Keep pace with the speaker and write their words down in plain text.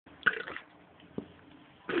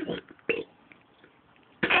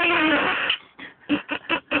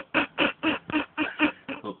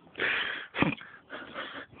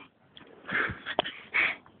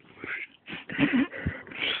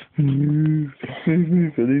I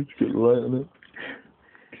need to get the light on it.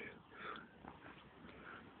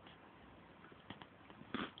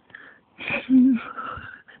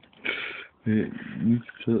 Mate, you need to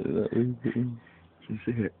tilt it that way. Can you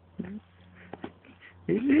see it?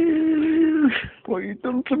 What you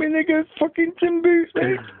done to me, nigga? Fucking Tim Boots,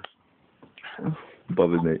 mate.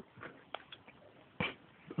 Bother, mate.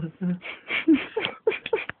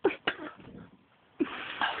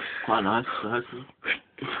 Quite nice,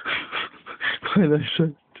 Quite nice,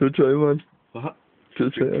 son. Do you want to try one? What? Do you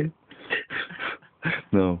want to try one?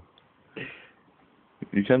 No.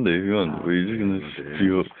 You can do if you want, but you're just gonna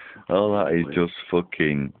spew up. All that is just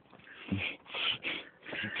fucking...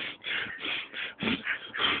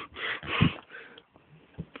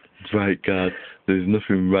 Right, God. There's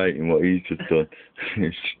nothing right in what he's just done.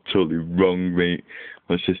 It's totally wrong, mate.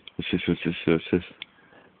 What's this? What's this?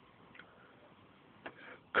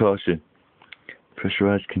 Caution.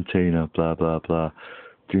 Pressurized container, blah, blah, blah.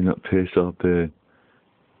 Do not pierce or burn.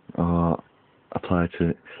 Or apply to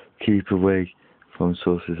it. Keep away from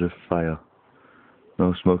sources of fire.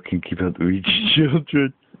 No smoking, keep out the reach of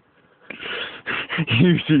children.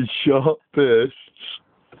 Using short bursts.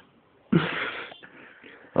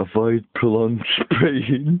 Avoid prolonged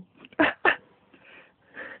spraying.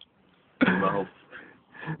 Mouth.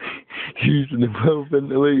 Using a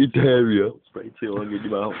well-ventilated area. Spray too long in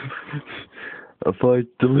your mouth. Avoid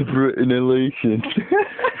deliberate inhalation.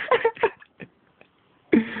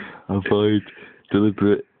 Avoid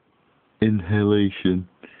deliberate inhalation.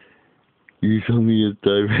 Use only as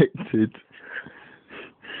directed.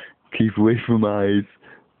 Keep away from eyes,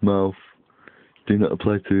 mouth. Do not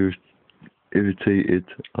apply to irritated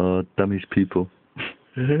or damaged people.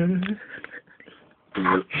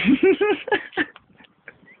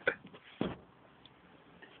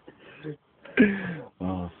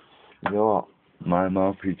 Oh, you know what? My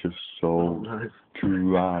mouth is just so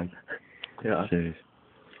dry. Yeah. Serious.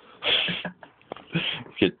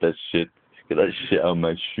 Get that shit out of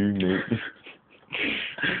my shoe, mate.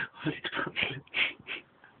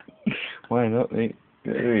 Why not, mate?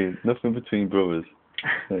 Hey, nothing between brothers.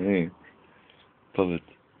 Hey, bothered.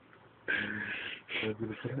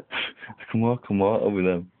 Come on, over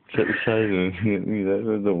them. Check the size of them. You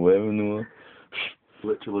know, don't wear them no more.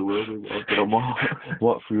 Literally will be walking on more.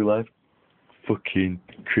 What through life? Fucking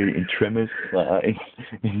creating tremors like that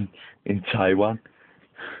in Taiwan.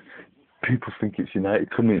 People think it's United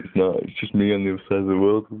coming, it's not. It's just me on the other side of the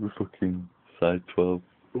world with a fucking size 12.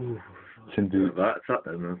 Ooh, Cindy. that's that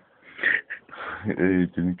then, man.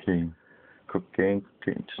 Jimmy King. Cocaine.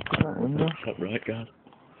 Just That right, God.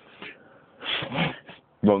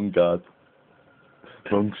 Wrong guard.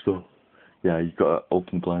 Wrong stuff. Yeah, you've got to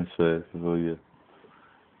open blind first before you.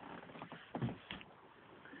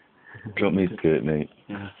 Drop me a skirt, mate.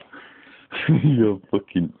 Yeah. You're a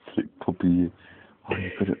fucking sick puppy, you. Oh,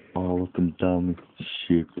 you got it all up and down me.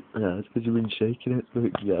 Shit. Yeah, it's because you've been shaking it so we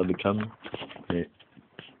can get on the camera. Yeah.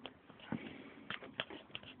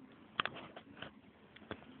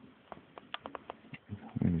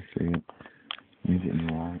 Let me see it. Need it in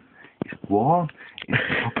the light. It's warm.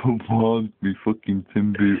 It's proper warm. Me fucking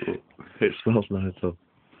Tim Boot up. It smells nice though.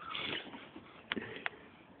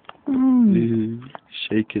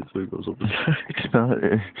 Shake it so it goes up the side. Smell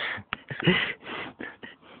it.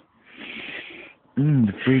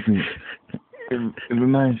 The fragrance. It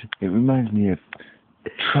reminds me of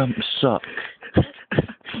tramp sock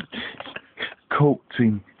coated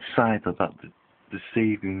in cider that the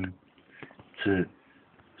saving to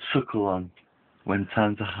suckle on when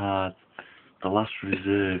times are hard. The last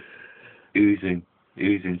reserve oozing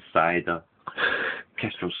cider.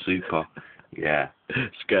 Kestrel super. Yeah.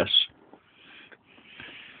 Sketch.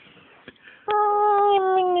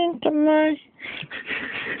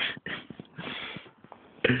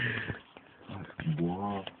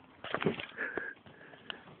 Wow.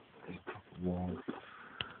 Wow.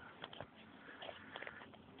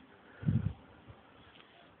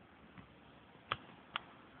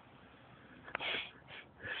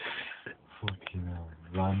 Fucking hell,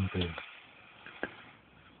 random.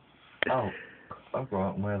 Oh, I'll go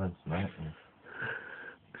out and wear them tonight.